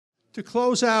To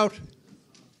close out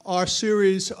our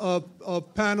series of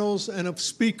panels and of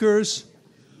speakers,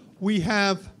 we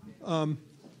have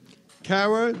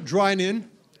Cara Drinan,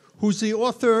 who's the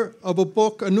author of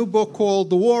a new book called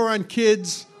The War on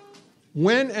Kids,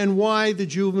 When and Why the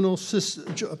Juvenile System,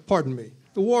 The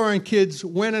War on Kids,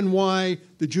 When and Why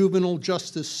the Juvenile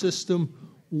Justice System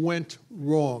Went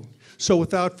Wrong. So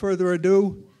without further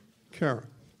ado, Cara,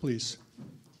 please.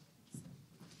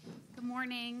 Good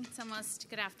morning. It's almost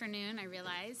good afternoon, I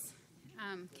realize.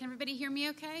 Can everybody hear me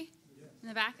okay? In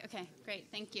the back? Okay, great.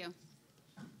 Thank you.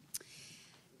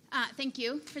 Thank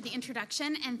you for the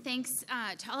introduction, and thanks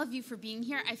to all of you for being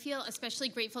here. I feel especially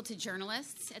grateful to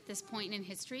journalists at this point in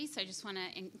history, so I just want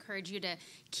to encourage you to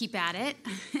keep at it.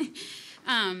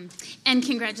 And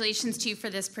congratulations to you for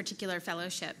this particular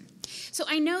fellowship. So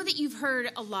I know that you've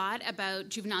heard a lot about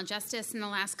juvenile justice in the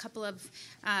last couple of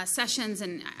sessions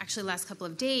and actually last couple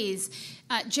of days.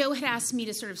 Joe had asked me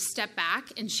to sort of step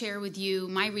back and share with you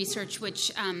my research,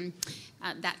 which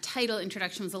that title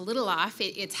introduction was a little off.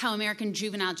 It's How American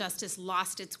Juvenile Justice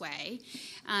Lost Its Way.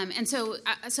 And so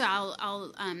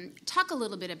I'll talk a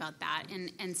little bit about that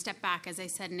and step back, as I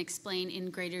said, and explain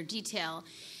in greater detail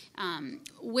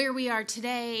where we are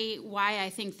today, why I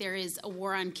think there is a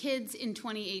war on kids in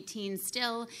 2018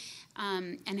 still,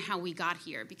 and how we got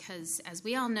here. Because as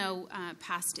we all know,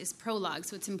 past is prologue,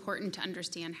 so it's important to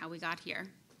understand how we got here.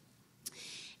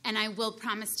 And I will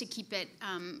promise to keep it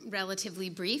relatively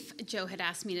brief. Joe had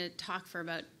asked me to talk for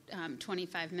about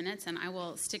 25 minutes, and I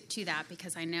will stick to that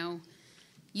because I know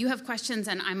you have questions,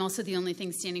 and I'm also the only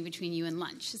thing standing between you and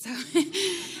lunch.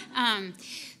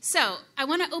 So I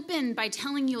want to open by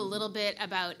telling you a little bit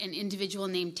about an individual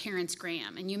named Terrence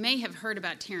Graham. And you may have heard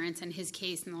about Terrence and his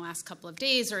case in the last couple of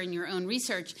days or in your own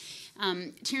research.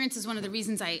 Terrence is one of the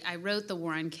reasons I wrote The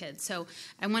War on Kids. So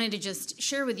I wanted to just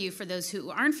share with you, for those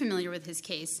who aren't familiar with his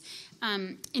case.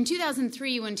 In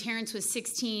 2003, when Terrence was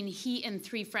 16, he and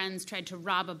 3 friends tried to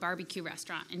rob a barbecue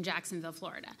restaurant in Jacksonville,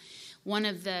 Florida. One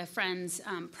of the friends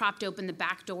propped open the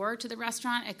back door to the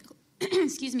restaurant at,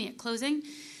 at closing.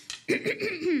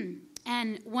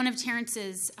 And one of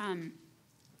Terrence's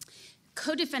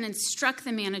co-defendants struck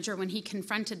the manager when he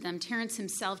confronted them. Terrence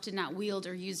himself did not wield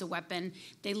or use a weapon.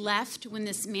 They left when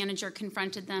this manager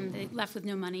confronted them. They left with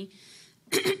no money.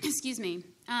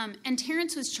 And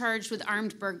Terrence was charged with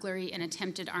armed burglary and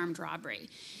attempted armed robbery.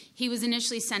 He was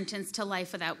initially sentenced to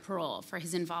life without parole for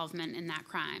his involvement in that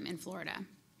crime in Florida.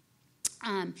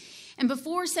 And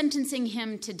before sentencing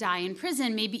him to die in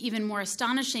prison, maybe even more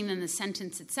astonishing than the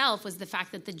sentence itself was the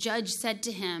fact that the judge said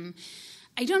to him,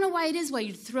 I don't know why it is why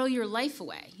you'd throw your life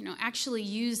away. Actually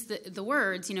use the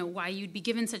words, why you'd be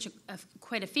given such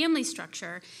quite a family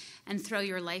structure and throw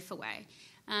your life away.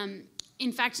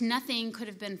 In fact, nothing could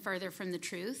have been further from the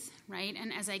truth, right?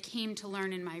 And as I came to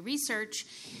learn in my research,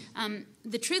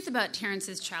 the truth about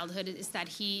Terrence's childhood is that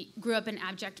he grew up in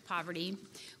abject poverty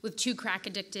with 2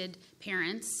 crack-addicted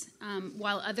parents.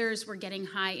 While others were getting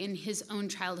high in his own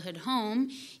childhood home,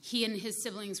 he and his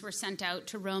siblings were sent out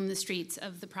to roam the streets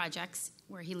of the projects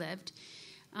where he lived.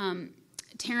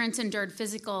 Terrence endured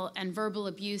physical and verbal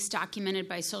abuse documented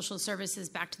by social services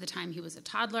back to the time he was a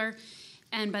toddler.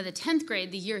 And by the 10th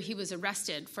grade, the year he was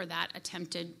arrested for that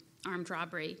attempted armed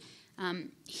robbery,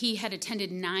 he had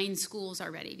attended 9 schools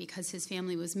already because his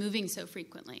family was moving so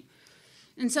frequently.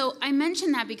 And so I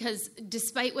mention that because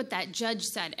despite what that judge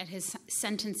said at his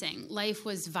sentencing, life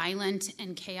was violent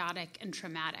and chaotic and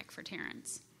traumatic for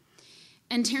Terrence.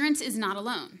 And Terrence is not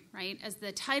alone, right? As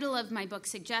the title of my book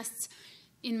suggests,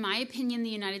 in my opinion, the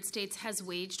United States has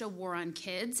waged a war on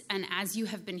kids, and as you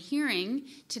have been hearing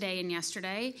today and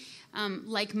yesterday,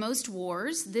 like most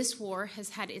wars, this war has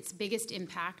had its biggest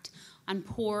impact on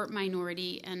poor,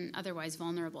 minority, and otherwise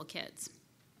vulnerable kids.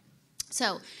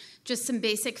 So, just some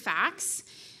basic facts.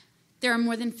 There are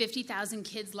more than 50,000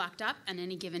 kids locked up on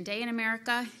any given day in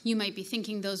America. You might be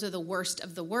thinking those are the worst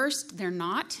of the worst. They're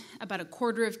not. About a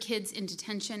quarter of kids in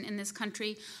detention in this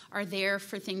country are there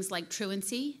for things like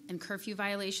truancy and curfew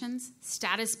violations,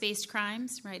 status-based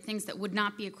crimes, right? Things that would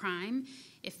not be a crime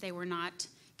if they were not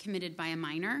committed by a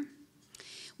minor.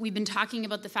 We've been talking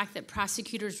about the fact that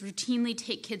prosecutors routinely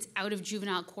take kids out of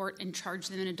juvenile court and charge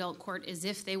them in adult court as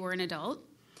if they were an adult.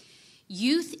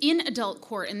 Youth in adult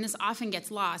court, and this often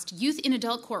gets lost, youth in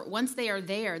adult court, once they are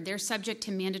there, they're subject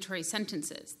to mandatory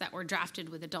sentences that were drafted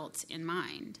with adults in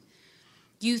mind.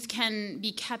 Youth can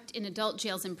be kept in adult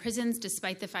jails and prisons,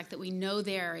 despite the fact that we know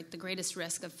they're at the greatest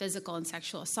risk of physical and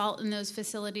sexual assault in those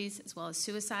facilities, as well as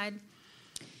suicide.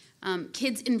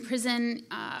 Kids in prison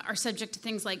are subject to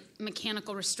things like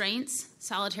mechanical restraints,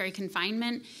 solitary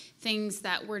confinement, things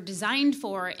that were designed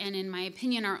for and, in my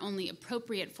opinion, are only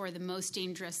appropriate for the most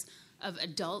dangerous of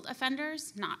adult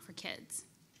offenders, not for kids.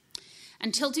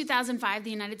 Until 2005,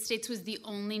 the United States was the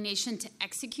only nation to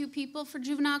execute people for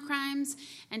juvenile crimes,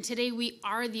 and today we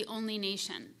are the only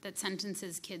nation that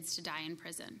sentences kids to die in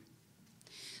prison.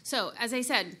 So, as I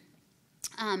said,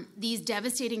 these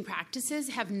devastating practices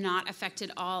have not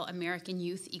affected all American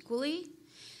youth equally.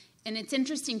 And it's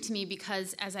interesting to me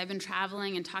because as I've been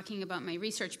traveling and talking about my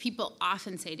research, people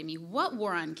often say to me, what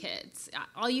war on kids?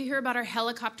 All you hear about are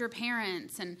helicopter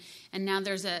parents, and now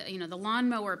there's the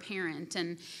lawnmower parent,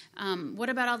 and what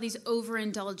about all these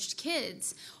overindulged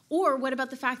kids? Or what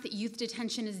about the fact that youth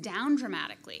detention is down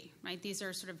dramatically, right? These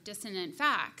are sort of dissonant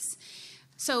facts.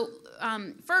 So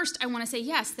first, I want to say,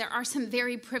 yes, there are some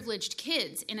very privileged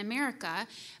kids in America,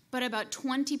 but about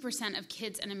 20% of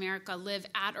kids in America live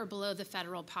at or below the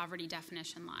federal poverty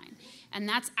definition line. And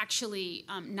that's actually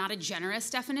not a generous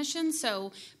definition,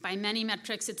 so by many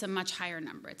metrics, it's a much higher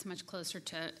number. It's much closer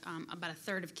to about a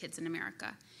third of kids in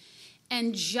America.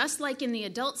 And just like in the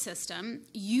adult system,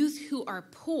 youth who are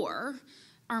poor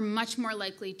are much more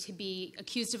likely to be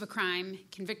accused of a crime,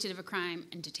 convicted of a crime,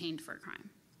 and detained for a crime.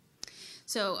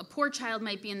 So a poor child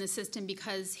might be in the system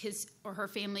because his or her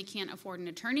family can't afford an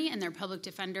attorney and their public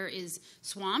defender is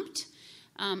swamped.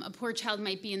 A poor child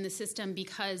might be in the system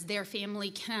because their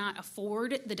family cannot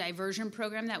afford the diversion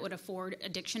program that would afford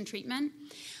addiction treatment.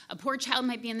 A poor child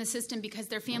might be in the system because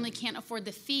their family can't afford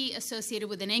the fee associated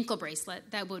with an ankle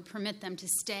bracelet that would permit them to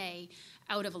stay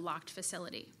out of a locked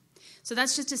facility. So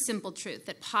that's just a simple truth,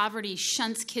 that poverty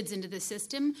shunts kids into the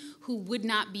system who would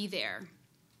not be there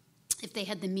if they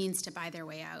had the means to buy their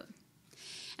way out.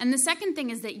 And the second thing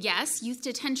is that, yes, youth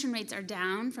detention rates are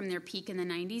down from their peak in the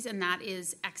 90s, and that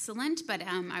is excellent, but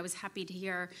I was happy to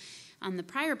hear on the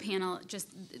prior panel just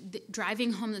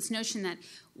driving home this notion that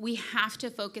we have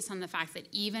to focus on the fact that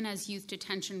even as youth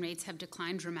detention rates have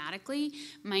declined dramatically,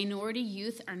 minority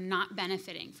youth are not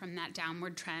benefiting from that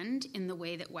downward trend in the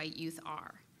way that white youth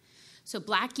are. So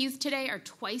black youth today are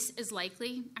twice as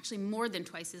likely, actually more than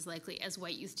twice as likely as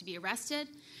white youth to be arrested,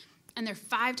 and they're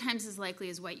 5 times as likely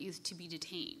as white youth to be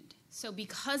detained. So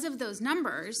because of those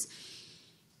numbers,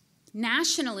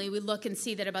 nationally we look and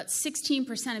see that about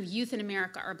 16% of youth in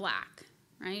America are black,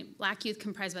 right? Black youth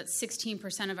comprise about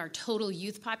 16% of our total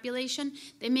youth population.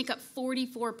 They make up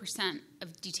 44%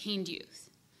 of detained youth.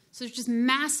 So there's just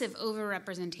massive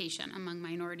overrepresentation among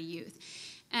minority youth.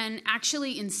 And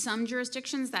actually, in some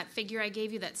jurisdictions, that figure I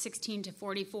gave you, that 16 to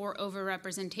 44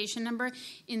 overrepresentation number,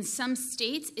 in some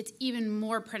states, it's even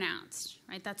more pronounced,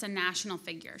 right? That's a national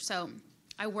figure. So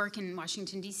I work in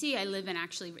Washington, D.C. I live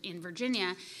actually in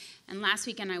Virginia. And last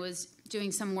weekend, I was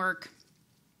doing some work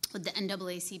with the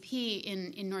NAACP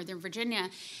in Northern Virginia.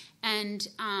 And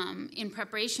in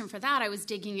preparation for that, I was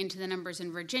digging into the numbers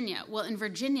in Virginia. Well, in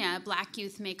Virginia, black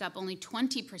youth make up only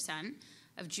 20%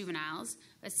 of juveniles,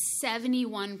 but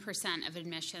 71% of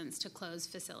admissions to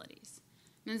closed facilities.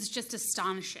 And it's just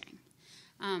astonishing,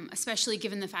 especially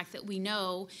given the fact that we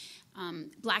know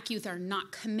black youth are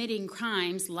not committing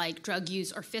crimes like drug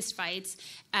use or fistfights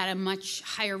at a much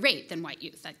higher rate than white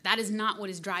youth. That is not what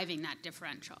is driving that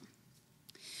differential.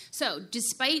 So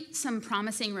despite some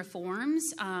promising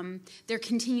reforms, there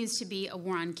continues to be a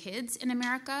war on kids in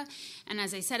America. And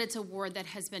as I said, it's a war that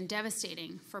has been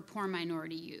devastating for poor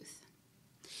minority youth.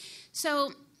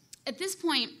 So at this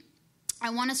point, I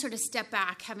want to sort of step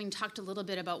back, having talked a little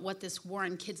bit about what this war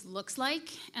on kids looks like,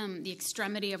 the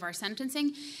extremity of our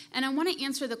sentencing, and I want to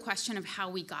answer the question of how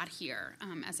we got here.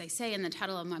 As I say in the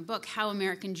title of my book, How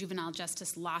American Juvenile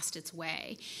Justice Lost Its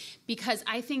Way. Because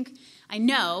I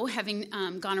know, having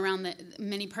gone around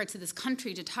many parts of this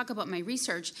country to talk about my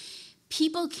research,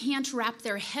 people can't wrap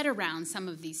their head around some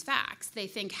of these facts. They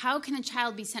think, how can a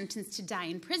child be sentenced to die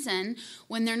in prison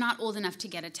when they're not old enough to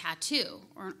get a tattoo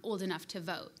or old enough to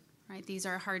vote? Right? These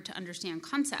are hard to understand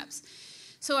concepts.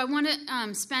 So I want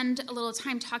to spend a little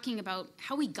time talking about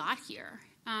how we got here.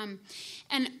 And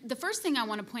the first thing I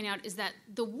want to point out is that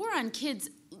the war on kids,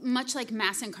 much like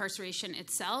mass incarceration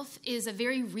itself, is a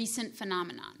very recent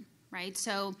phenomenon. Right?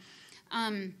 So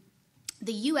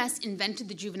the U.S. invented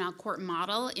the juvenile court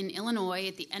model in Illinois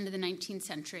at the end of the 19th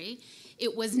century.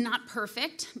 It was not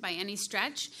perfect by any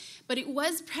stretch, but it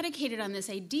was predicated on this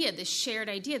idea, this shared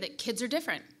idea that kids are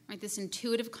different, right? This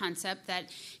intuitive concept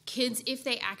that kids, if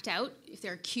they act out, if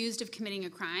they're accused of committing a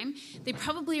crime, they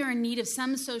probably are in need of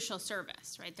some social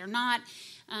service, right? They're not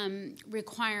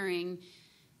requiring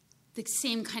the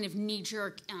same kind of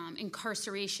knee-jerk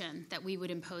incarceration that we would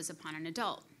impose upon an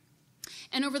adult.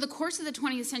 And over the course of the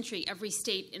 20th century, every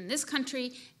state in this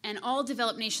country and all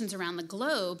developed nations around the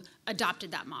globe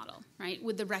adopted that model, right,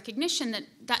 with the recognition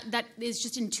that is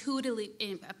just intuitively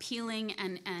appealing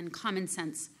and common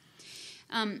sense.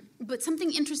 But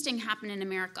something interesting happened in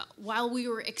America. While we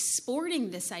were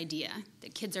exporting this idea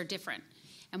that kids are different,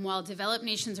 and while developed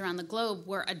nations around the globe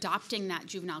were adopting that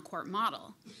juvenile court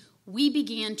model, we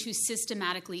began to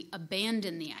systematically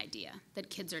abandon the idea that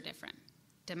kids are different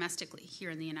domestically here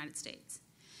in the United States.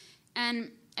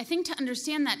 And I think to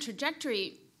understand that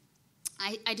trajectory,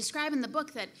 I describe in the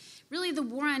book that really the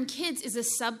war on kids is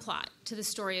a subplot to the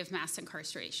story of mass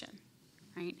incarceration.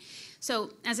 Right?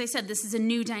 So, as I said, this is a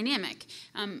new dynamic.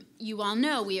 You all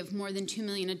know we have more than 2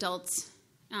 million adults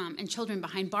and children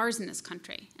behind bars in this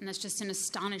country, and that's just an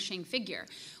astonishing figure.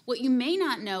 What you may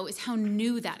not know is how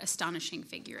new that astonishing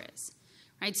figure is.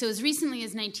 Right? So as recently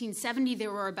as 1970,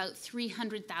 there were about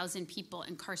 300,000 people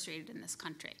incarcerated in this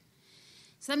country.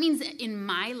 So that means that in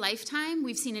my lifetime,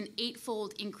 we've seen an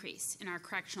 8-fold increase in our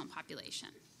correctional population.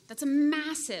 That's a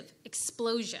massive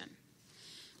explosion,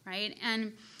 right?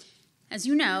 And as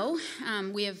you know,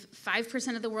 we have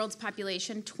 5% of the world's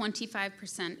population,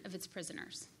 25% of its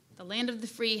prisoners. The land of the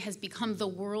free has become the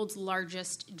world's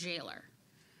largest jailer.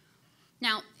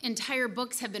 Now, entire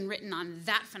books have been written on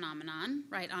that phenomenon,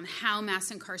 right, on how mass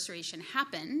incarceration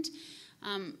happened.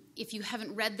 If you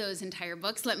haven't read those entire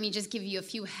books, let me just give you a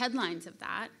few headlines of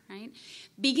that, right?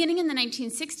 Beginning in the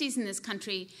 1960s in this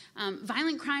country,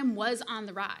 violent crime was on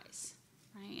the rise,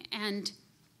 right? And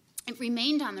it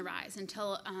remained on the rise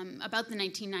until about the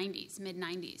 1990s,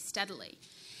 mid-90s, steadily.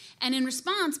 And in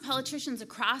response, politicians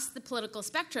across the political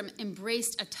spectrum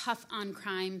embraced a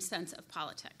tough-on-crime sense of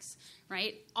politics,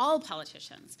 right? All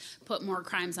politicians put more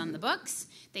crimes on the books.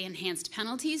 They enhanced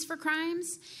penalties for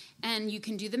crimes. And you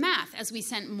can do the math. As we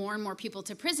sent more and more people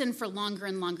to prison for longer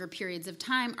and longer periods of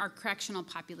time, our correctional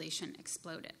population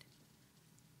exploded.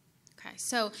 Okay,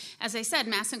 so as I said,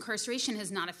 mass incarceration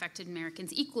has not affected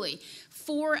Americans equally.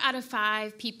 4 out of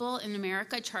 5 people in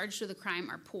America charged with a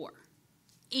crime are poor.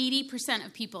 80%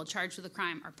 of people charged with a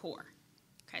crime are poor.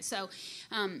 Okay, so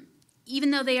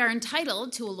even though they are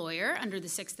entitled to a lawyer under the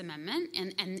Sixth Amendment,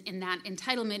 and that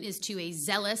entitlement is to a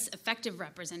zealous, effective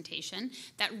representation,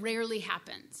 that rarely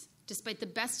happens. Despite the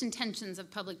best intentions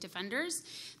of public defenders,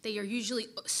 they are usually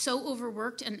so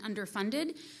overworked and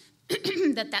underfunded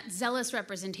that zealous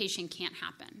representation can't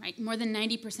happen. Right? More than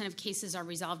 90% of cases are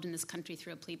resolved in this country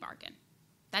through a plea bargain.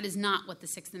 That is not what the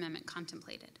Sixth Amendment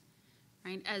contemplated.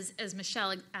 Right? As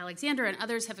Michelle Alexander and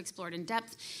others have explored in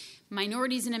depth,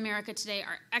 minorities in America today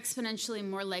are exponentially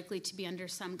more likely to be under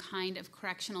some kind of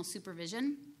correctional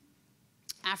supervision.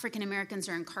 African Americans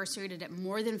are incarcerated at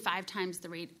more than 5 times the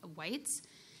rate of whites.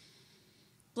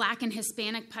 Black and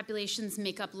Hispanic populations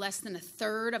make up less than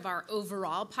 1/3 of our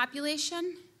overall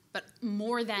population, but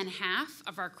more than half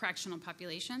of our correctional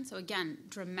population. So again,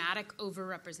 dramatic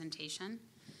overrepresentation.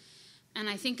 And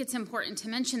I think it's important to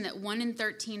mention that 1 in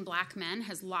 13 black men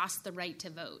has lost the right to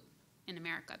vote in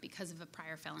America because of a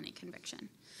prior felony conviction.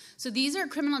 So these are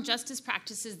criminal justice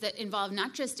practices that involve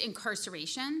not just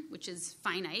incarceration, which is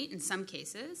finite in some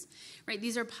cases, right?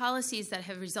 These are policies that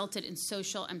have resulted in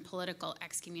social and political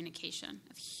excommunication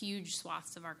of huge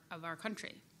swaths of our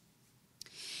country.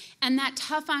 And that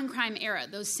tough-on-crime era,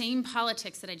 those same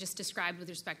politics that I just described with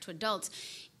respect to adults,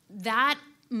 that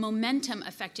momentum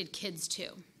affected kids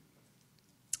too.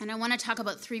 And I want to talk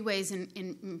about 3 ways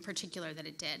in particular that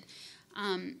it did.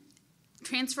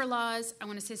 Transfer laws, I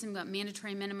want to say something about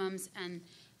mandatory minimums, and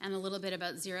a little bit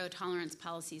about zero-tolerance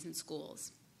policies in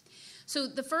schools. So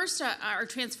the first are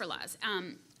transfer laws.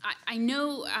 I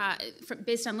know,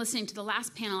 based on listening to the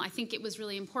last panel, I think it was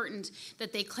really important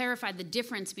that they clarified the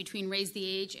difference between raise the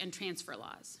age and transfer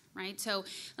laws, right? So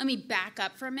let me back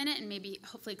up for a minute and maybe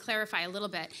hopefully clarify a little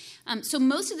bit. So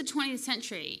most of the 20th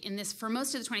century in this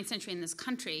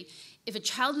country, if a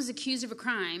child was accused of a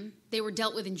crime, they were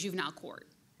dealt with in juvenile court,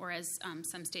 or as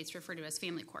some states refer to as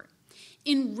family court.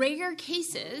 In rare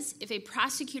cases, if a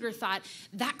prosecutor thought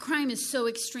that crime is so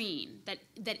extreme that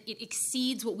it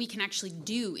exceeds what we can actually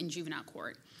do in juvenile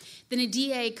court, then a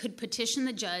DA could petition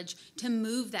the judge to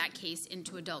move that case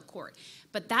into adult court.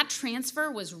 But that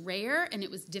transfer was rare and it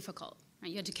was difficult. Right?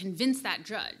 You had to convince that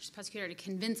judge, the prosecutor had to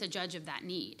convince a judge of that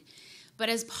need. But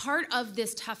as part of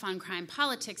this tough-on-crime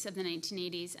politics of the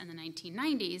 1980s and the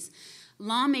 1990s,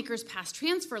 lawmakers passed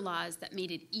transfer laws that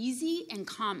made it easy and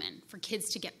common for kids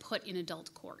to get put in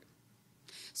adult court.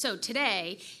 So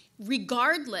today,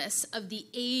 regardless of the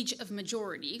age of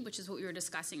majority, which is what we were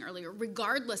discussing earlier,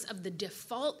 regardless of the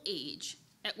default age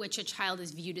at which a child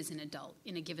is viewed as an adult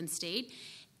in a given state,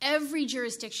 Every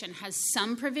jurisdiction has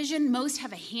some provision, most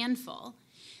have a handful,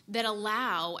 that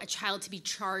allow a child to be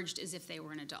charged as if they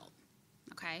were an adult.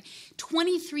 Okay?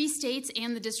 23 states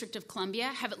and the District of Columbia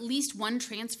have at least one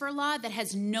transfer law that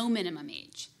has no minimum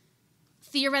age.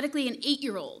 Theoretically, an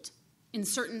 8-year-old in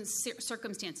certain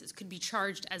circumstances could be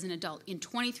charged as an adult in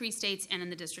 23 states and in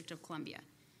the District of Columbia.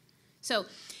 So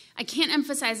I can't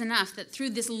emphasize enough that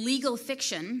through this legal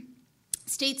fiction,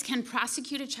 states can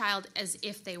prosecute a child as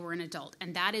if they were an adult.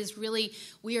 And that is really,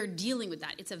 we are dealing with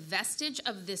that. It's a vestige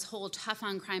of this whole tough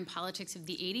on crime politics of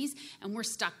the 80s, and we're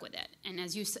stuck with it. And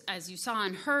as you saw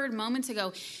and heard moments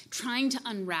ago, trying to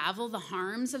unravel the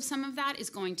harms of some of that is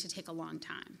going to take a long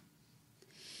time.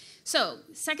 So,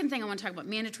 second thing I want to talk about,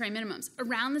 mandatory minimums.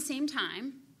 Around the same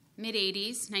time,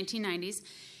 mid-80s, 1990s,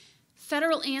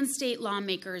 federal and state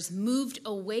lawmakers moved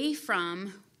away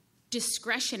from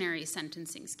discretionary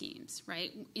sentencing schemes,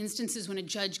 right? Instances when a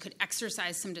judge could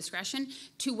exercise some discretion,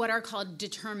 to what are called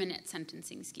determinate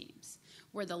sentencing schemes,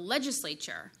 where the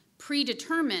legislature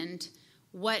predetermined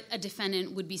what a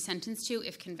defendant would be sentenced to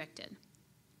if convicted,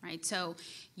 right? So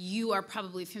you are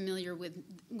probably familiar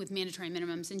with mandatory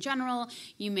minimums in general.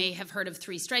 You may have heard of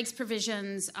 3 strikes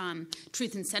provisions,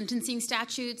 truth in sentencing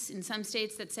statutes in some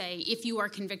states that say if you are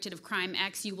convicted of crime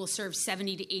X, you will serve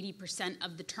 70 to 80%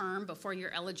 of the term before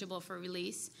you're eligible for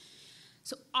release.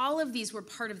 So all of these were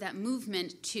part of that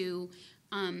movement to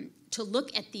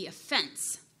look at the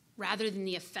offense rather than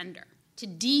the offender, to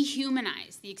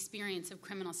dehumanize the experience of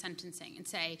criminal sentencing and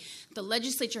say the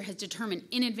legislature has determined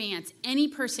in advance any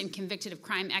person convicted of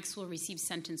crime X will receive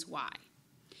sentence Y.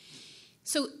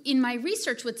 So in my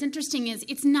research, what's interesting is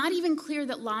it's not even clear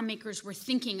that lawmakers were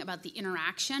thinking about the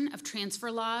interaction of transfer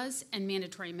laws and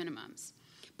mandatory minimums.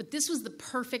 But this was the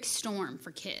perfect storm for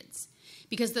kids,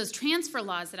 because those transfer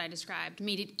laws that I described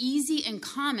made it easy and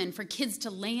common for kids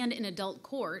to land in adult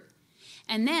court.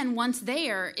 And then once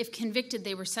there, if convicted,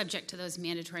 they were subject to those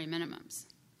mandatory minimums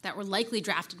that were likely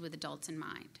drafted with adults in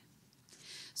mind.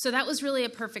 So that was really a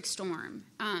perfect storm.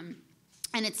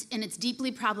 And it's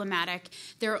deeply problematic.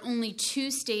 There are only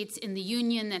 2 states in the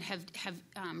union that have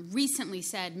recently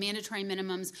said mandatory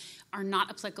minimums are not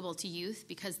applicable to youth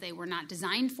because they were not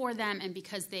designed for them and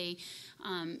because they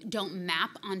don't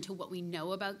map onto what we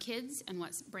know about kids and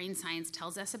what brain science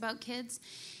tells us about kids.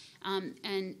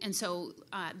 So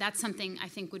that's something I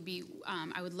think would be,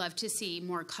 I would love to see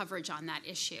more coverage on that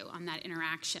issue, on that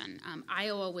interaction.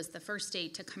 Iowa was the first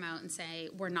state to come out and say,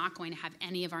 we're not going to have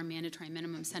any of our mandatory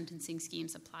minimum sentencing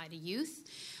schemes apply to youth.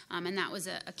 And that was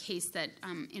a case that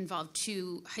involved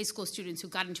 2 high school students who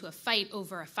got into a fight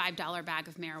over a $5 bag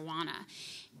of marijuana.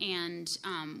 And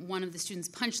one of the students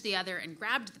punched the other and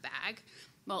grabbed the bag.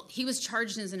 Well, he was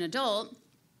charged as an adult.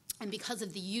 And because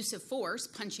of the use of force,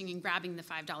 punching and grabbing the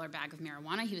 $5 bag of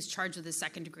marijuana, he was charged with a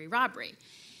second-degree robbery.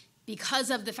 Because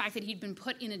of the fact that he'd been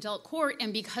put in adult court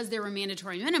and because there were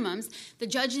mandatory minimums, the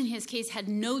judge in his case had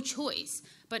no choice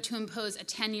but to impose a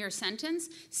 10-year sentence,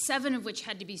 7 of which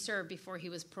had to be served before he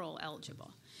was parole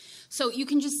eligible. So you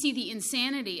can just see the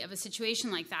insanity of a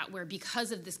situation like that, where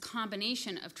because of this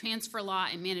combination of transfer law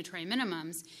and mandatory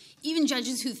minimums, even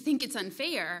judges who think it's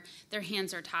unfair, their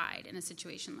hands are tied in a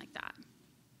situation like that.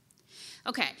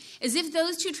 Okay, as if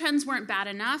those 2 trends weren't bad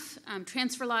enough,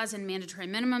 transfer laws and mandatory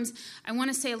minimums, I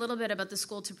want to say a little bit about the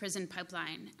school-to-prison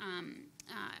pipeline,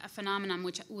 a phenomenon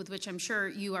with which I'm sure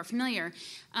you are familiar.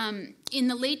 In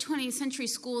the late 20th century,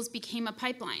 schools became a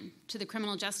pipeline to the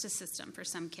criminal justice system for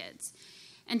some kids.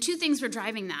 And 2 things were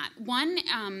driving that. One,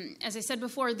 as I said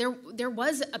before, there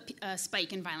was a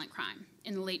spike in violent crime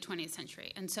in the late 20th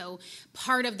century. And so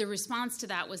part of the response to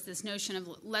that was this notion of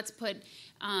let's put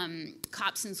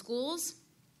cops in schools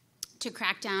to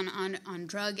crack down on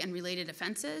drug and related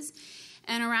offenses.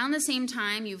 And around the same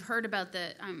time, you've heard about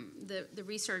the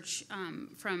research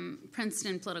from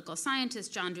Princeton political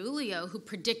scientist John DiIulio, who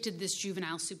predicted this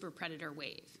juvenile super predator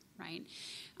wave, right?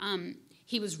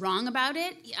 He was wrong about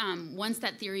it. Once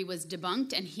that theory was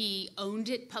debunked and he owned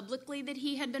it publicly that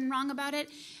he had been wrong about it,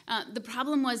 the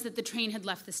problem was that the train had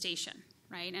left the station,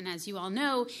 right? And as you all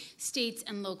know, states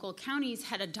and local counties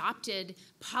had adopted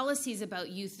policies about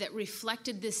youth that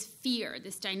reflected this fear,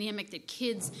 this dynamic that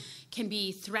kids can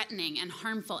be threatening and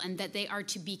harmful and that they are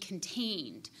to be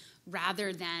contained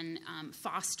rather than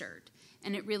fostered.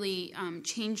 And it really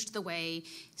changed the way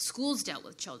schools dealt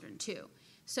with children, too.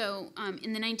 So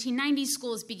in the 1990s,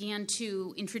 schools began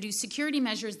to introduce security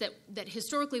measures that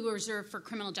historically were reserved for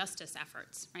criminal justice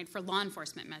efforts, right, for law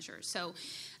enforcement measures. So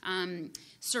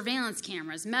surveillance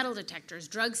cameras, metal detectors,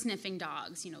 drug-sniffing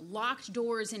dogs, locked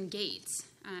doors and gates.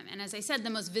 And as I said, the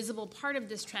most visible part of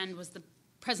this trend was the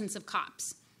presence of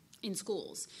cops in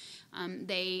schools.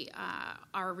 They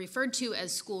are referred to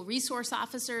as school resource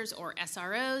officers, or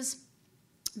SROs,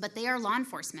 but they are law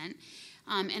enforcement.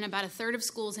 And about a third of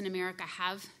schools in America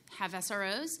have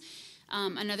SROs.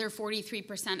 Another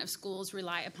 43% of schools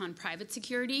rely upon private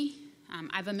security.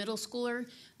 I have a middle schooler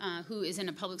who is in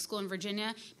a public school in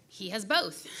Virginia. He has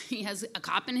both. He has a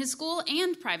cop in his school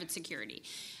and private security.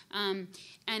 And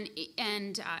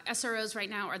SROs right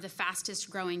now are the fastest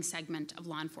growing segment of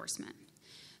law enforcement.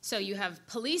 So you have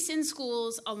police in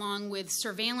schools along with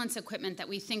surveillance equipment that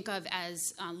we think of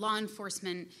as law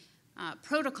enforcement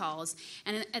protocols,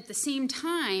 and at the same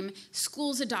time,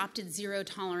 schools adopted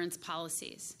zero-tolerance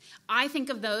policies. I think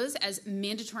of those as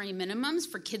mandatory minimums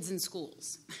for kids in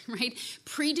schools, right?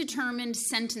 Predetermined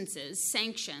sentences,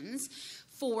 sanctions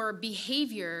for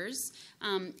behaviors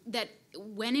that,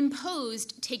 when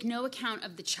imposed, take no account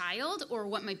of the child or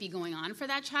what might be going on for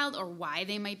that child or why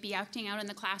they might be acting out in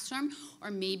the classroom, or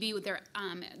maybe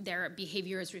their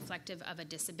behavior is reflective of a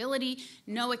disability.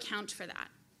 No account for that.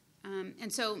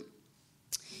 And so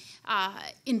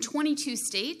in 22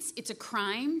 states, it's a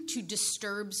crime to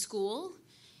disturb school.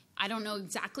 I don't know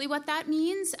exactly what that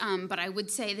means, but I would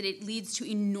say that it leads to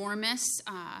enormous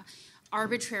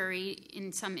arbitrary,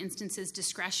 in some instances,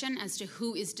 discretion as to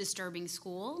who is disturbing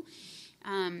school.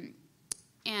 And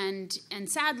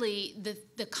sadly,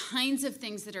 the kinds of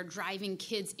things that are driving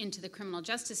kids into the criminal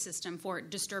justice system for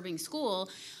disturbing school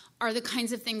are the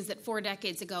kinds of things that 4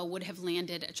 decades ago would have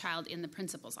landed a child in the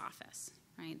principal's office,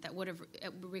 right? That would have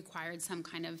required some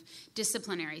kind of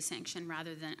disciplinary sanction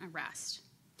rather than arrest.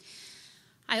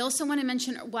 I also want to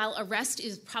mention, while arrest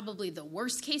is probably the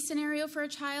worst case scenario for a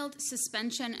child,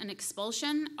 suspension and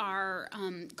expulsion are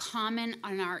common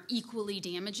and are equally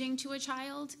damaging to a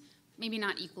child. Maybe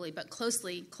not equally, but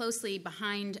closely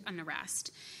behind an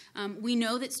arrest. We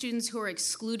know that students who are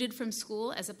excluded from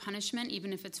school as a punishment,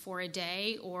 even if it's for a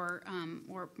day or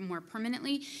more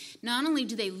permanently, not only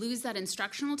do they lose that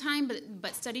instructional time,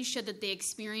 but studies show that they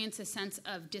experience a sense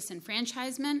of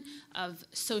disenfranchisement, of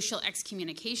social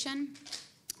excommunication.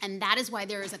 And that is why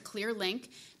there is a clear link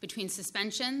between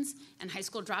suspensions and high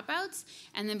school dropouts,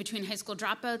 and then between high school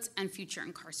dropouts and future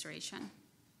incarceration.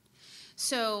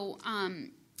 So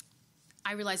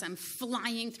I realize I'm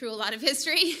flying through a lot of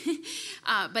history,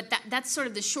 but that's sort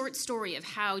of the short story of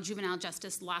how juvenile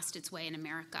justice lost its way in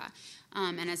America.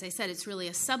 And as I said, it's really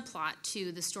a subplot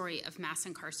to the story of mass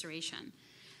incarceration.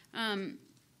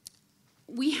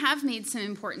 We have made some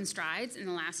important strides in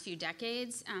the last few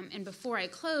decades, and before I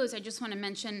close, I just want to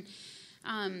mention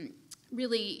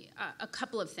really a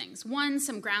couple of things. One,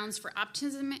 some grounds for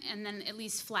optimism, and then at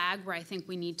least flag where I think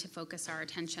we need to focus our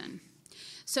attention.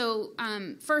 So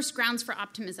first, grounds for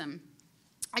optimism.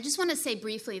 I just want to say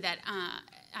briefly that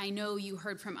I know you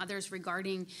heard from others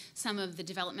regarding some of the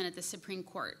development at the Supreme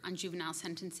Court on juvenile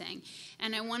sentencing,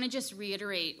 and I want to just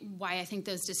reiterate why I think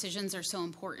those decisions are so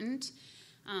important.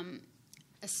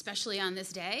 Especially on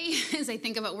this day, as I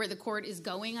think about where the court is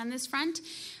going on this front.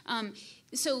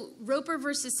 So Roper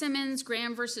versus Simmons,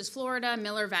 Graham versus Florida,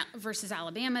 Miller versus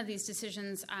Alabama, these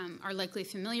decisions are likely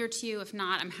familiar to you. If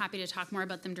not, I'm happy to talk more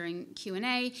about them during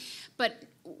Q&A. But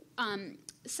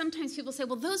sometimes people say,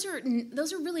 well, those are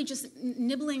really just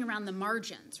nibbling around the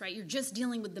margins, right? You're just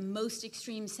dealing with the most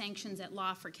extreme sanctions at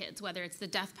law for kids, whether it's the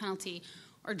death penalty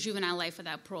or juvenile life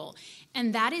without parole.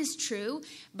 And that is true,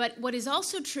 but what is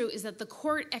also true is that the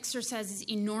court exercises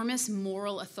enormous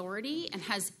moral authority and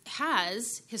has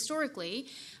historically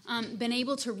been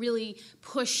able to really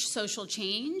push social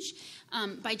change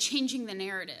by changing the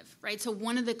narrative, right? So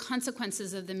one of the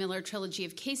consequences of the Miller trilogy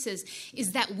of cases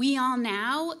is that we all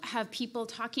now have people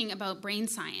talking about brain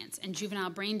science and juvenile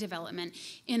brain development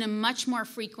in a much more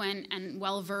frequent and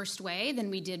well-versed way than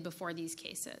we did before these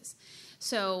cases.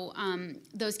 So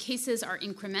those cases are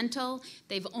incremental.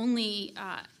 They've only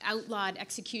outlawed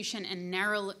execution and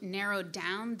narrowed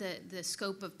down the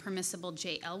scope of permissible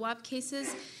JLWAP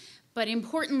cases. But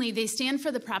importantly, they stand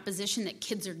for the proposition that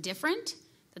kids are different,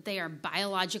 that they are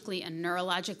biologically and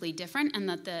neurologically different, and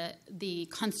that the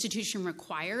Constitution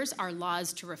requires our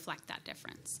laws to reflect that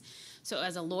difference. So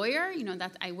as a lawyer,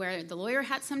 that I wear the lawyer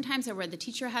hat sometimes, I wear the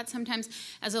teacher hat sometimes.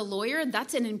 As a lawyer,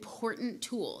 that's an important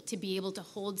tool to be able to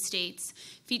hold states'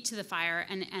 feet to the fire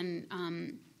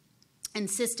and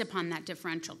insist upon that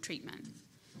differential treatment.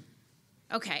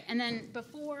 Okay, and then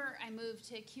before I move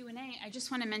to Q&A, I just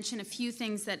want to mention a few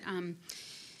things that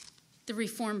the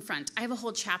reform front. I have a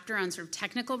whole chapter on sort of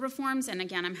technical reforms, and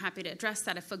again, I'm happy to address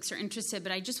that if folks are interested,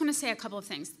 but I just want to say a couple of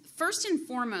things. First and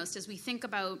foremost, as we think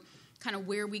about kind of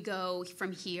where we go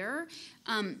from here,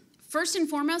 First and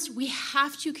foremost, we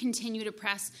have to continue to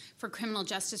press for criminal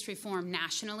justice reform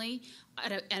nationally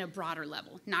at a broader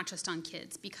level, not just on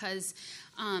kids, because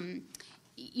I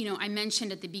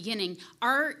mentioned at the beginning,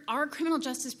 our criminal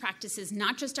justice practices,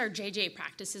 not just our JJ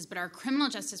practices, but our criminal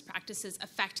justice practices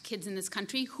affect kids in this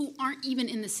country who aren't even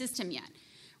in the system yet.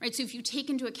 Right? So if you take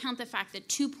into account the fact that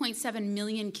 2.7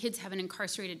 million kids have an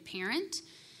incarcerated parent,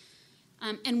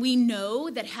 and we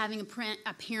know that having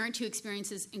a parent who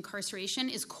experiences incarceration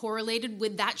is correlated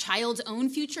with that child's own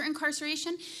future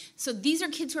incarceration. So these are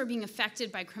kids who are being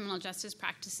affected by criminal justice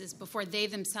practices before they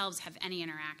themselves have any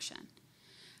interaction.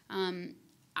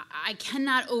 I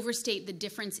cannot overstate the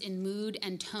difference in mood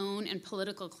and tone and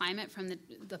political climate from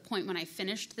the point when I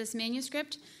finished this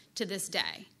manuscript to this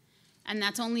day. And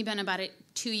that's only been about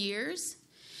 2 years.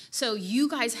 So you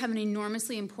guys have an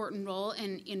enormously important role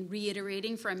in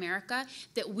reiterating for America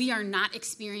that we are not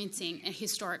experiencing a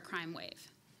historic crime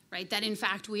wave, right? That, in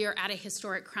fact, we are at a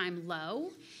historic crime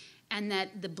low, and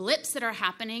that the blips that are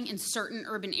happening in certain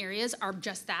urban areas are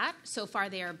just that. So far,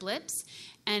 they are blips.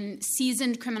 And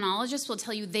seasoned criminologists will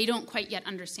tell you they don't quite yet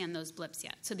understand those blips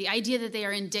yet. So the idea that they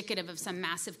are indicative of some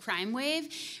massive crime wave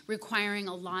requiring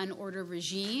a law and order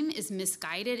regime is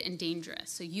misguided and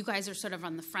dangerous. So you guys are sort of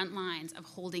on the front lines of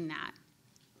holding that.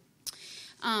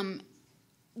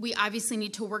 We obviously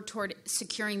need to work toward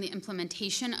securing the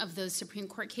implementation of those Supreme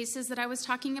Court cases that I was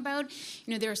talking about.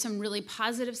 There are some really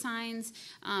positive signs.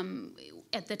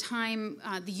 At the time,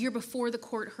 the year before the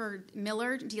court heard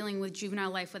Miller dealing with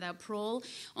juvenile life without parole,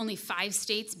 only 5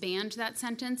 states banned that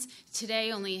sentence.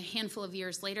 Today, only a handful of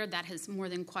years later, that has more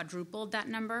than quadrupled that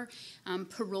number.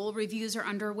 Parole reviews are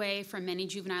underway for many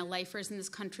juvenile lifers in this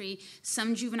country.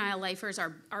 Some juvenile lifers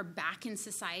are back in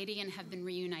society and have been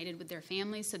reunited with their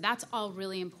families. So that's all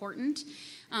really important.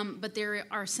 But there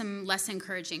are some less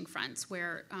encouraging fronts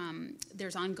where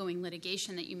there's ongoing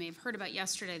litigation that you may have heard about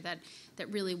yesterday that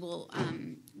really will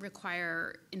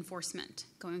require enforcement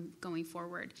going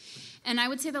forward. And I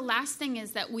would say the last thing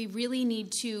is that we really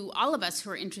need to, all of us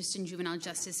who are interested in juvenile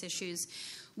justice issues,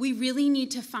 we really need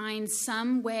to find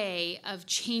some way of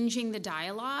changing the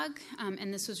dialogue,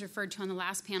 and this was referred to on the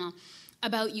last panel,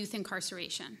 about youth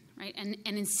incarceration, right? And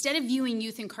instead of viewing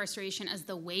youth incarceration as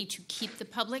the way to keep the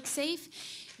public safe,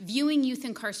 viewing youth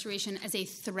incarceration as a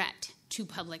threat to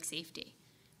public safety,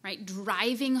 right?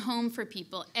 Driving home for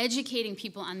people, educating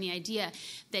people on the idea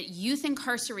that youth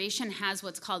incarceration has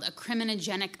what's called a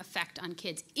criminogenic effect on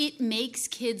kids. It makes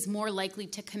kids more likely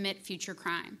to commit future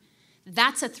crime.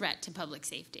 That's a threat to public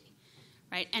safety,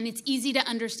 right? And it's easy to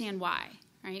understand why.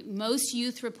 Right? Most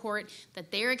youth report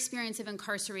that their experience of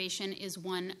incarceration is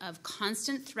one of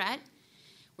constant threat,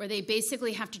 where they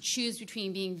basically have to choose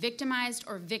between being victimized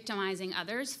or victimizing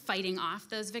others, fighting off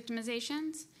those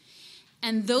victimizations.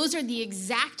 And those are the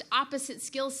exact opposite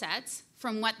skill sets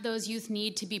from what those youth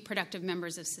need to be productive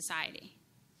members of society.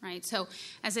 Right? So,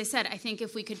 as I said, I think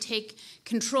if we could take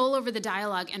control over the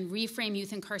dialogue and reframe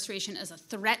youth incarceration as a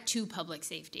threat to public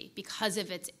safety because of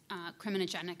its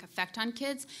criminogenic effect on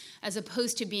kids, as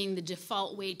opposed to being the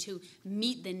default way to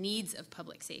meet the needs of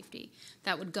public safety,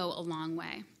 that would go a long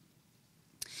way.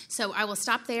 So I will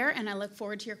stop there, and I look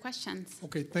forward to your questions.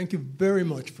 Okay, thank you very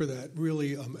much for that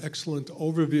really excellent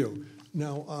overview.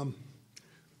 Now,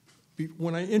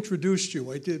 when I introduced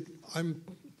you,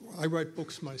 I write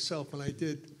books myself, and I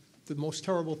did the most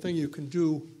terrible thing you can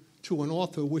do to an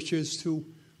author, which is to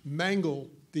mangle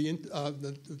the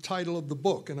title of the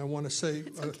book. And I want to say,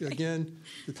 again,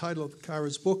 the title of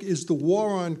Cara's book is The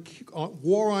War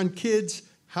on Kids,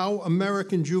 How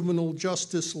American Juvenile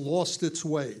Justice Lost Its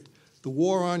Way. The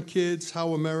War on Kids,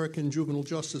 How American Juvenile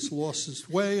Justice Lost Its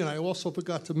Way. And I also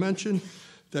forgot to mention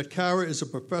that Cara is a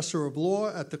professor of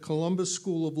law at the Columbus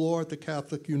School of Law at the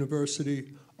Catholic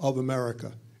University of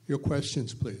America. Your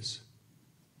questions, please.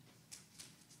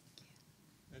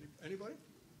 Anybody?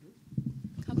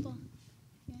 Couple.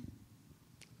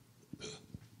 Yeah.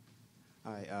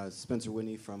 Hi, Spencer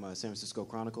Whitney from San Francisco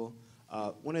Chronicle.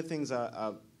 One of the things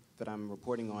that I'm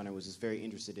reporting on and was just very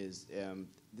interested is,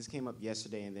 this came up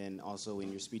yesterday and then also in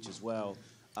your speech as well,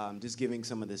 just giving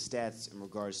some of the stats in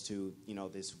regards to,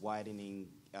 this widening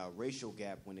racial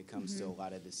gap when it comes to a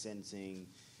lot of the sentencing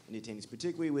and detainees,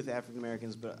 particularly with African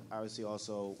Americans, but obviously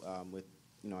also with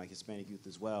like Hispanic youth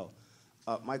as well.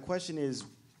 My question is,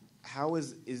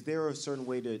 is there a certain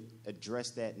way to address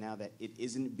that now that it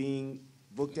isn't being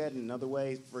looked at in another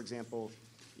way? For example,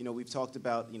 we've talked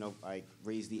about like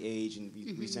raise the age and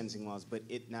resentencing laws, but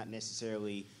it not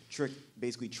necessarily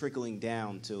basically trickling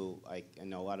down to like a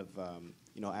lot of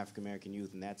African American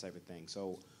youth and that type of thing.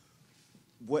 So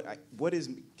what is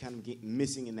kind of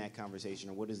missing in that conversation,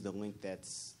 or what is the link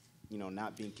that's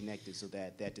not being connected so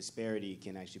that that disparity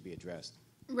can actually be addressed?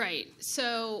 Right.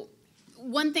 So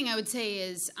one thing I would say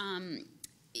is, and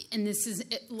this is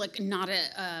like not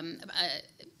a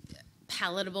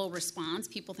palatable response.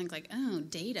 People think like, oh,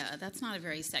 data, that's not a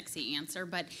very sexy answer.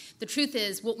 But the truth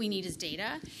is what we need is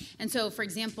data. And so, for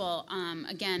example,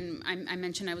 again, I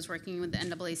mentioned I was working with the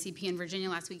NAACP in Virginia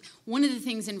last week. One of the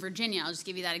things in Virginia, I'll just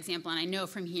give you that example, and I know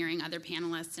from hearing other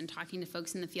panelists and talking to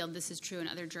folks in the field, this is true in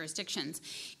other jurisdictions.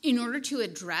 In order to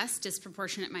address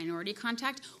disproportionate minority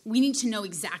contact, we need to know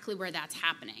exactly where that's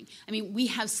happening. I mean, we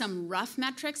have some rough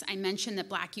metrics. I mentioned that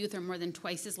black youth are more than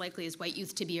twice as likely as white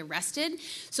youth to be arrested.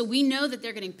 So we know that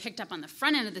they're getting picked up on the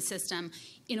front end of the system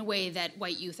in a way that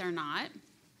white youth are not.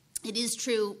 It is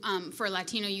true for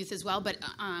Latino youth as well, but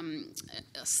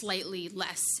slightly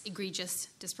less egregious,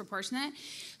 disproportionate.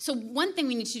 So one thing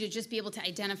we need to do is just be able to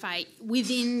identify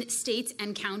within states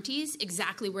and counties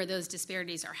exactly where those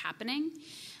disparities are happening.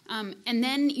 And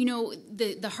then,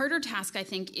 the harder task, I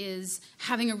think, is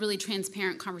having a really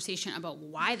transparent conversation about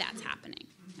why that's happening.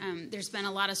 There's been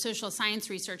a lot of social science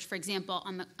research, for example,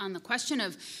 on the question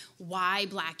of why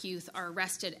black youth are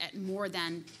arrested at more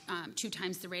than 2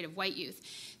 times the rate of white youth.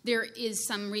 There is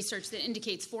some research that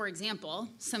indicates, for example,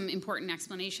 some important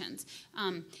explanations.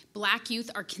 Black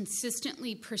youth are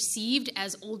consistently perceived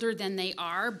as older than they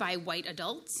are by white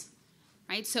adults,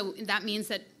 right? So that means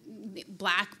that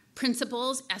black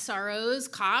principals,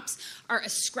 SROs, cops are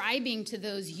ascribing to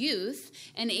those youth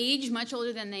an age much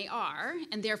older than they are,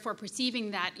 and therefore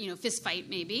perceiving that, fist fight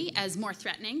maybe as more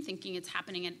threatening, thinking it's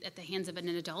happening at the hands of an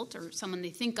adult or someone they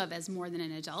think of as more than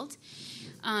an adult.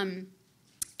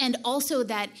 And also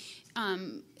that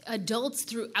adults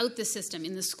throughout the system,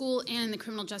 in the school and in the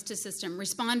criminal justice system,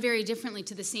 respond very differently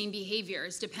to the same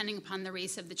behaviors depending upon the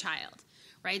race of the child.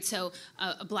 Right, so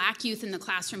a black youth in the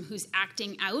classroom who's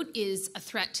acting out is a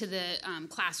threat to the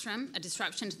classroom, a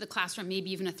disruption to the classroom,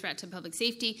 maybe even a threat to public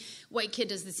safety. White kid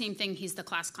does the same thing, he's the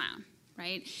class clown,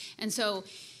 right? And so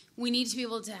we need to be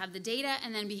able to have the data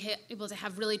and then be able to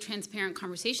have really transparent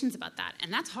conversations about that.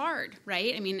 And that's hard,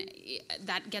 right? I mean,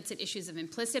 that gets at issues of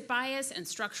implicit bias and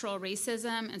structural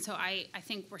racism. And so I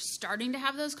think we're starting to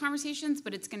have those conversations,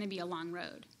 but it's going to be a long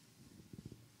road.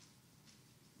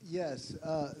 Yes,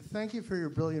 thank you for your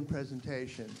brilliant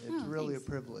presentation. It's really thanks. A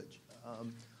privilege.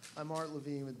 I'm Art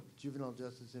Levine with Juvenile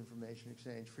Justice Information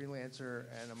Exchange, freelancer,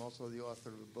 and I'm also the author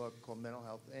of a book called Mental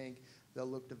Health, Inc. that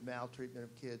looked at maltreatment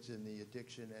of kids in the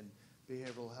addiction and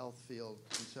behavioral health field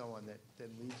and so on that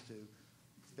then leads to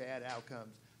bad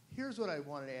outcomes. Here's what I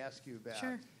wanted to ask you about.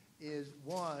 Sure. Is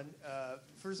one,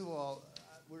 first of all,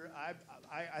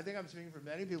 I think I'm speaking for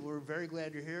many people. We're very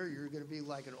glad you're here. You're going to be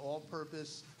like an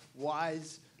all-purpose,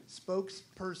 wise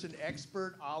spokesperson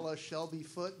expert a la Shelby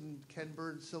Foote and Ken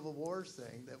Burns' Civil Wars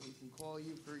thing that we can call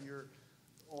you for your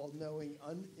all-knowing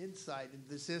insight into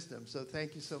the system. So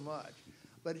thank you so much.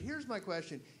 But here's my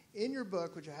question. In your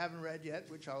book, which I haven't read yet,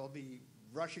 which I will be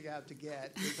rushing out to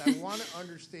get, is I want to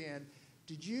understand,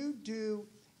 did you do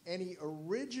any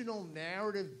original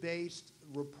narrative-based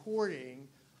reporting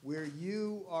where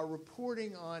you are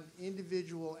reporting on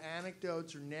individual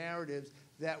anecdotes or narratives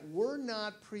that were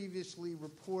not previously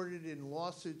reported in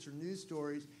lawsuits or news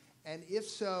stories? And if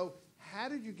so, how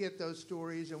did you get those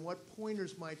stories, and what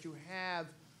pointers might you have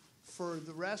for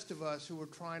the rest of us who are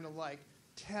trying to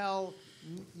tell,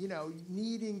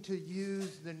 needing to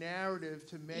use the narrative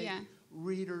to make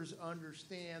readers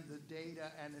understand the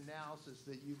data and analysis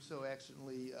that you've so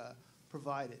excellently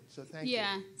provided. So thank you.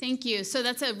 Yeah, thank you. So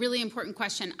that's a really important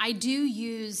question. I do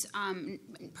use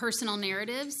personal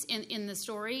narratives in the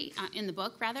story, in the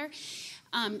book rather,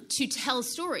 to tell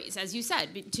stories, as you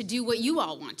said, to do what you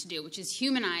all want to do, which is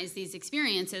humanize these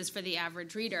experiences for the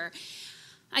average reader.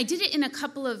 I did it in a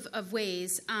couple of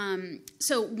ways.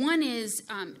 So one is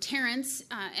Terrence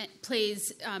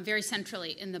plays very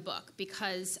centrally in the book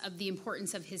because of the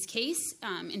importance of his case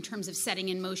in terms of setting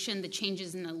in motion the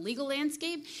changes in the legal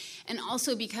landscape, and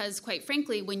also because, quite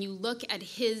frankly, when you look at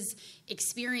his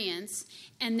experience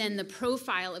and then the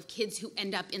profile of kids who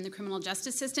end up in the criminal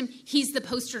justice system, he's the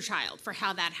poster child for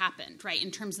how that happened, right,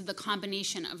 in terms of the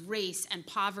combination of race and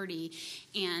poverty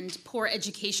and poor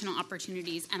educational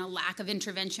opportunities and a lack of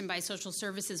intervention by social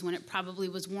services when it probably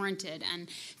was warranted, and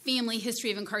family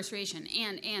history of incarceration,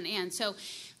 and. So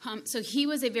he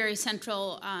was a very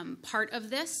central part of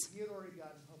this. He had already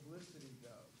gotten publicity, though.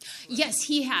 Right? Yes,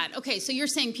 he had. Okay, so you're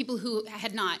saying people who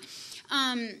had not.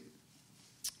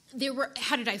 There were.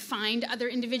 How did I find other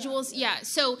individuals? Yeah.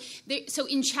 So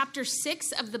in chapter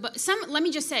 6 of the book, let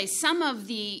me just say, some of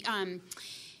the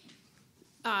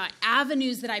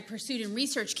avenues that I pursued in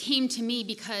research came to me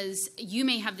because you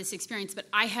may have this experience, but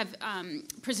I have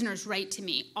prisoners write to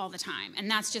me all the time. And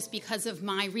that's just because of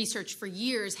my research for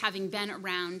years, having been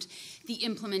around the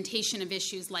implementation of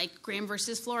issues like Graham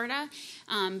versus Florida.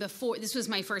 Before this was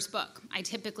my first book. I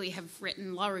typically have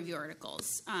written law review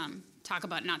articles. Talk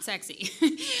about not sexy,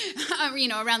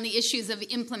 around the issues of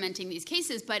implementing these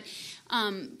cases.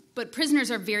 But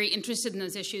prisoners are very interested in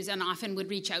those issues and often would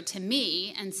reach out to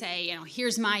me and say,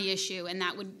 here's my issue, and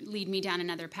that would lead me down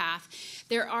another path.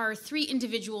 There are 3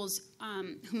 individuals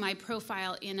whom I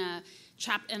profile in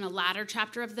a latter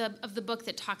chapter of the book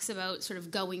that talks about sort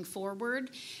of going forward.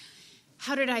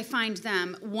 How did I find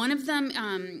them? One of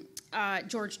them,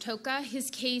 George Toka, his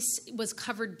case was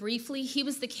covered briefly. He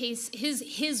was the case.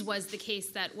 His was the case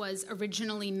that was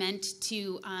originally meant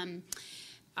to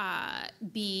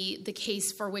be the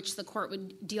case for which the court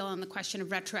would deal on the question of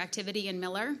retroactivity in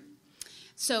Miller.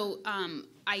 So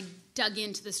I dug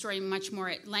into the story much more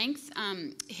at length.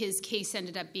 His case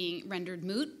ended up being rendered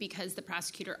moot because the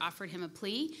prosecutor offered him a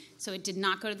plea. So it did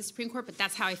not go to the Supreme Court, but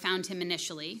that's how I found him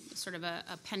initially, sort of a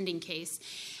pending case.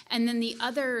 And then the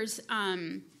others,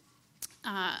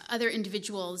 other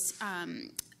individuals,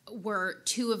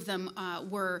 2 of them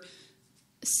were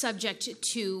subject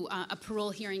to a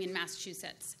parole hearing in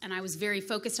Massachusetts. And I was very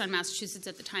focused on Massachusetts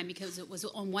at the time because it was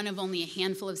one of only a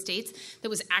handful of states that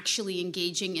was actually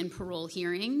engaging in parole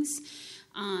hearings.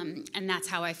 And that's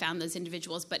how I found those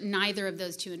individuals. But neither of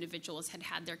those 2 individuals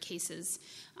had their cases,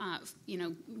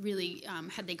 really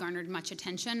had they garnered much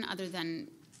attention other than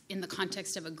in the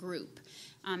context of a group.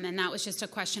 And that was just a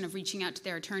question of reaching out to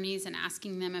their attorneys and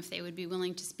asking them if they would be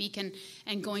willing to speak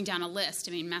and going down a list.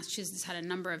 I mean, Massachusetts had a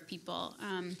number of people,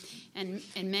 and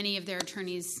many of their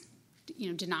attorneys,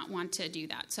 did not want to do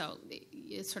that. So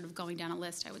it's sort of going down a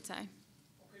list, I would say.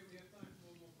 Okay, we have time for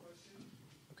one more question.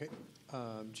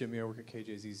 Okay. Jimmy, I work at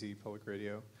KJZZ Public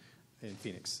Radio in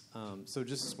Phoenix. So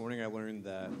just this morning I learned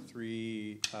that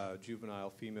 3 juvenile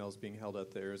females being held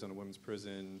at the Arizona Women's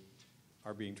Prison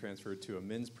are being transferred to a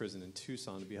men's prison in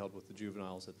Tucson to be held with the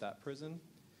juveniles at that prison.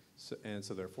 So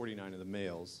there are 49 of the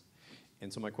males.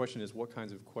 And so my question is, what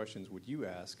kinds of questions would you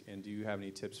ask, and do you have any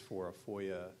tips for a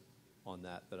FOIA on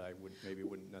that I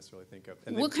wouldn't necessarily think of?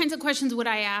 And what kinds of questions would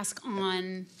I ask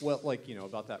on? Well,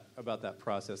 about that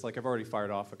process. Like, I've already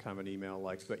fired off a kind of an email,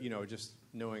 but just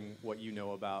knowing what you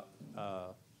know about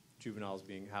juveniles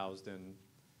being housed in.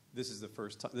 This is the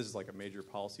first time. This is like a major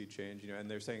policy change, and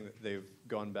they're saying that they've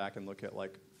gone back and looked at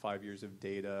 5 years of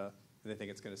data, and they think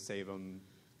it's going to save them.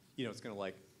 It's going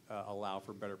to allow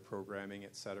for better programming,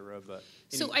 et cetera. But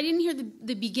so I didn't hear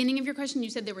the beginning of your question. You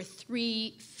said there were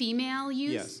 3 female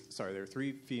youths. Yes, sorry, there are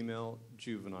 3 female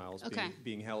juveniles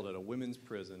being held at a women's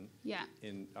prison. Yeah.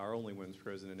 In our only women's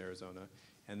prison in Arizona,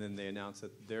 and then they announced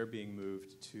that they're being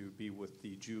moved to be with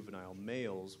the juvenile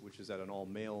males, which is at an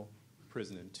all-male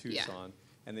prison in Tucson. Yeah.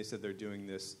 And they said they're doing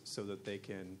this so that they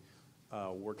can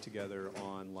work together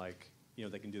on,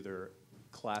 they can do their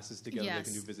classes together, yes.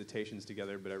 They can do visitations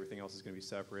together, but everything else is going to be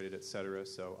separated, et cetera.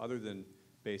 So other than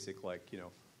basic, why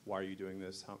are you doing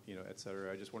this, et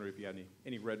cetera, I just wondered if you had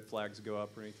any red flags go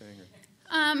up or anything?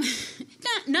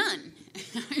 None.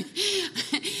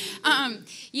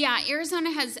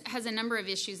 Arizona has a number of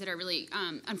issues that are really,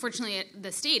 unfortunately,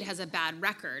 the state has a bad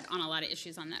record on a lot of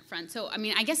issues on that front. So,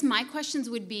 I guess my questions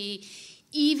would be,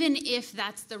 even if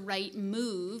that's the right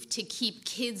move to keep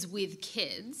kids with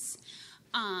kids,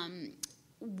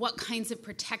 what kinds of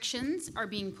protections are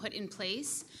being put in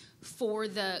place for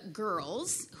the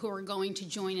girls who are going to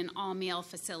join an all-male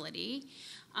facility,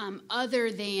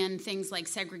 other than things like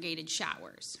segregated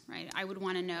showers, right? I would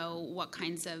want to know what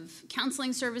kinds of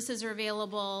counseling services are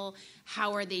available,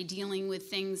 how are they dealing with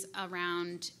things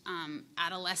around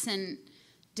adolescent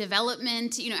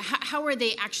development, how are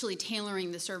they actually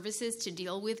tailoring the services to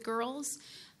deal with girls?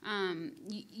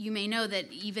 You may know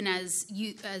that even as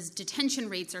detention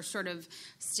rates are sort of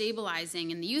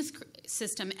stabilizing in the youth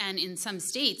system and in some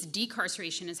states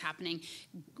decarceration is happening,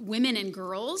 women and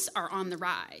girls are on the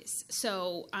rise.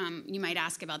 So you might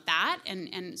ask about that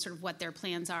and sort of what their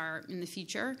plans are in the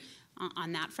future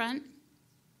on that front.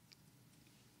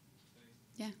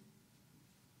 Yeah.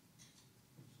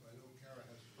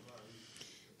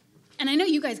 And I know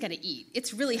you guys got to eat.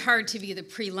 It's really hard to be the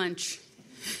pre-lunch.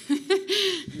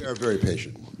 You are very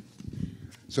patient.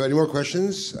 So any more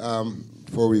questions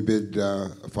before we bid a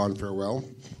fond farewell?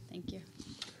 Thank you.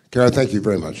 Cara, thank you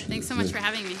very much. Thanks so much for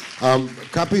having me.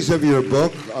 Copies of your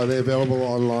book, are they available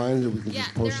online? That we can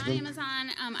just post they're on them?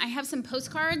 Amazon. I have some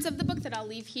postcards of the book that I'll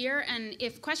leave here. And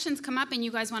if questions come up and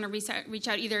you guys want to reach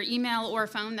out either email or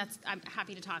phone, I'm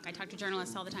happy to talk. I talk to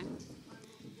journalists all the time.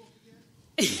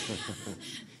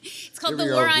 It's called The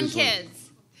War on Kids.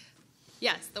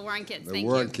 Yes, The War on Kids. The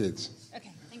War on Kids.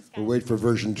 Okay, thanks, guys. We'll wait for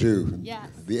version 2. Yes.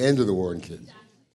 The end of the War on Kids.